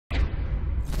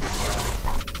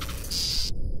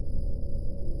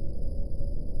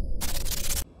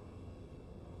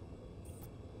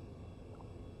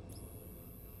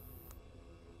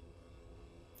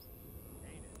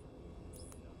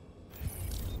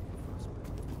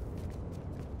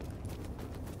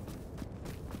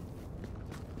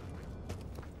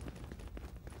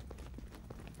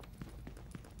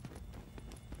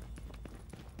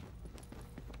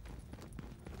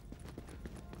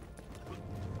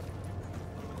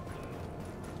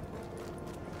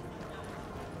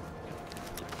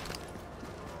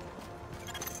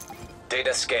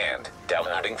Data scanned.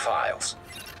 Downloading files.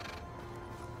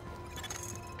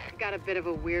 Got a bit of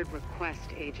a weird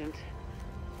request, Agent.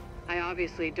 I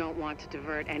obviously don't want to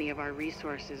divert any of our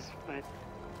resources, but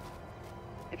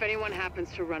if anyone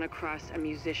happens to run across a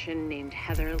musician named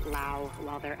Heather Lau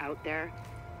while they're out there,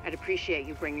 I'd appreciate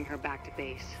you bringing her back to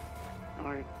base.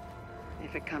 Or,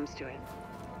 if it comes to it,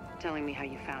 telling me how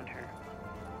you found her.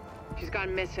 She's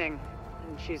gone missing,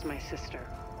 and she's my sister.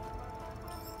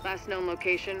 Last known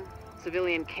location,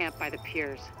 civilian camp by the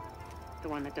piers. The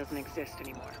one that doesn't exist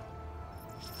anymore.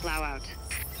 Lau out.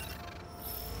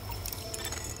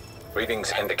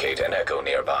 Readings indicate an echo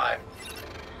nearby.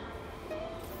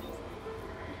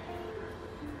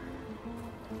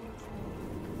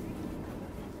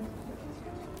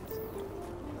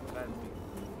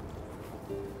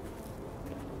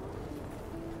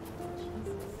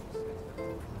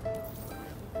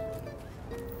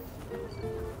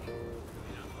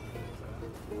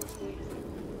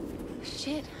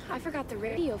 Shit, I forgot the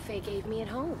radio Faye gave me at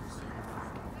home.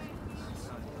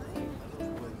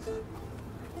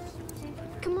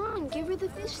 Come on, give her the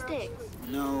fish sticks.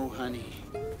 No, honey.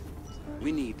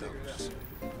 We need those.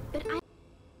 But I...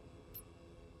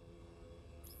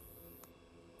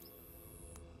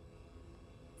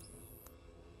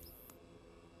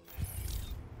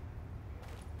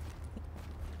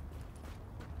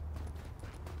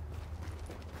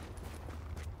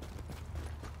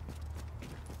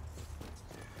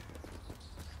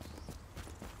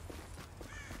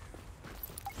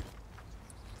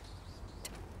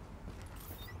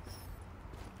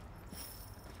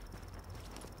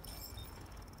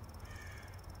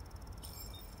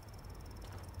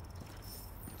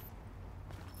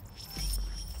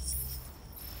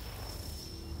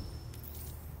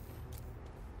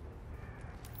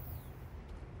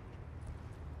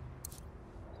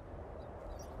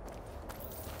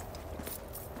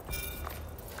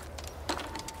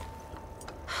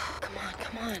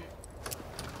 Come on.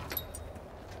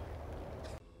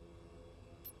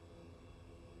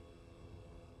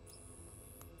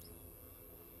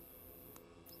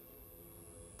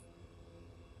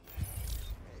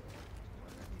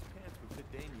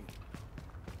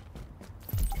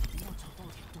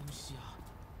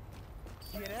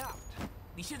 Get out!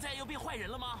 你现在又变坏人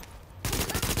了吗？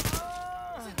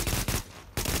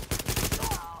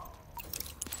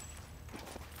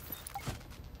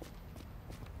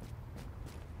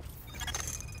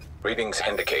 Readings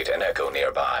indicate an echo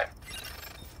nearby.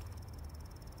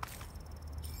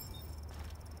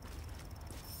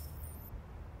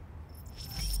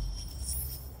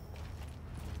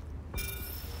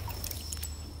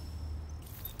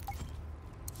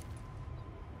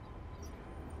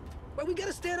 Why we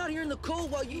gotta stand out here in the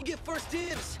cold while you get first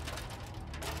dibs?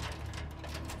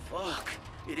 Fuck,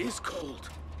 it is cold.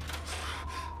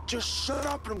 Just shut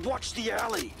up and watch the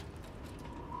alley.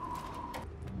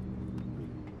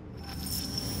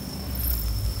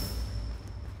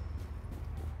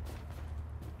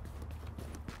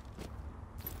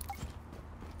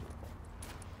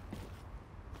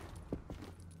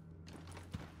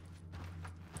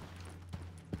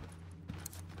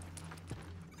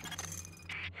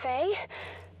 Faye?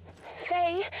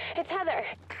 Faye, it's Heather.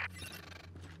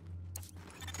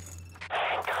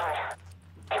 Thank God.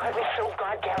 You had me so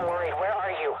goddamn worried. Where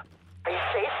are you? Are you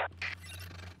safe?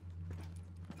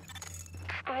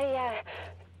 I,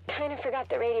 kind of forgot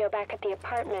the radio back at the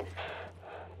apartment.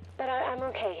 But I'm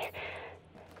okay.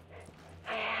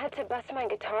 I had to bust my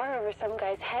guitar over some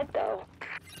guy's head, though.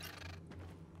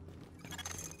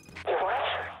 You what?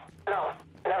 No,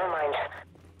 never mind.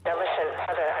 Now listen,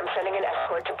 Heather, I'm sending an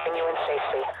escort to bring you in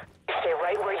safely. Stay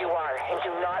right where you are and do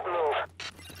not move.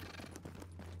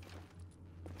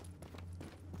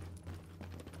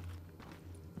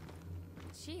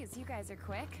 Jeez, you guys are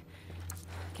quick.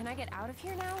 Can I get out of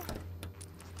here now?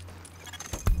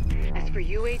 As for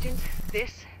you, Agent,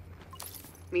 this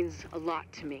means a lot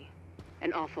to me.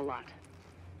 An awful lot.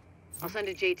 I'll send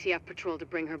a JTF patrol to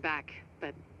bring her back,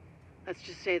 but let's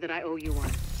just say that I owe you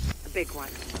one. A big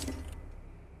one.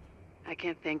 I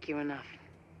can't thank you enough.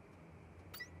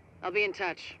 I'll be in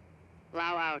touch.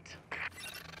 Lau out.